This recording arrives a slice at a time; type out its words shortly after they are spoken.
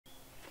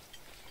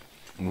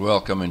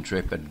Welcome,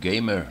 intrepid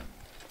gamer.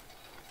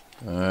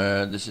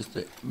 This is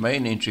the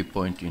main entry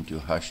point into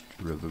Hushed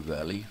River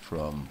Valley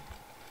from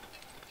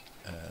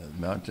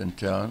mountain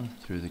town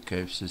through the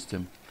cave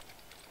system,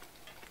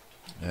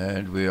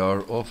 and we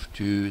are off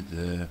to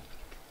the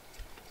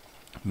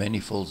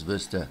Many Falls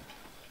Vista.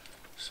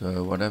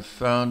 So what I've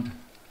found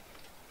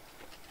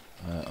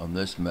on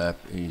this map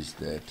is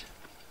that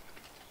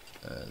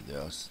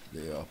there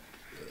are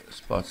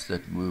spots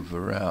that move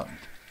around.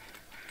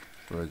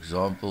 For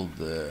example,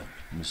 the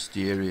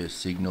mysterious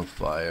signal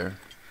fire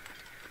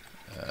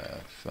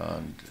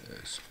found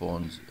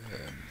spawns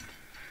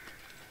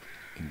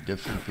in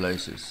different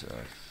places.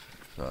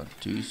 I've found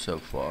two so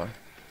far.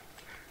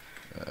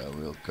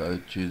 We'll go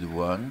to the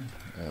one.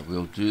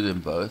 We'll do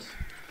them both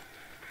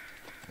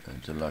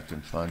until I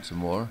can find some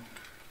more.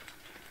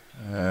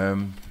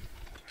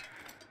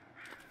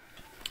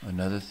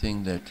 Another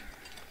thing that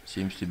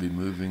seems to be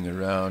moving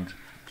around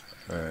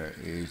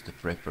is the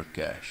prepper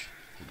cache.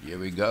 But here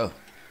we go.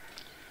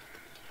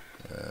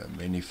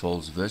 Many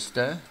Falls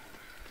Vista.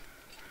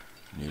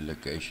 New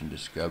location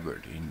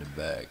discovered in the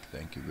bag.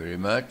 Thank you very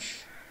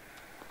much.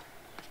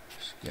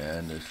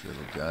 Scan this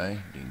little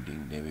guy. Ding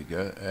ding, there we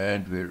go.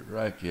 And we're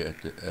right here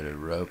at a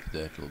rope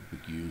that will be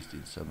used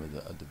in some of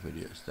the other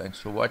videos. Thanks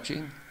for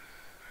watching,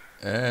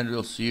 and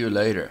we'll see you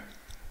later.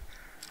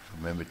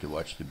 Remember to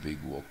watch the big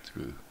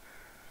walkthrough.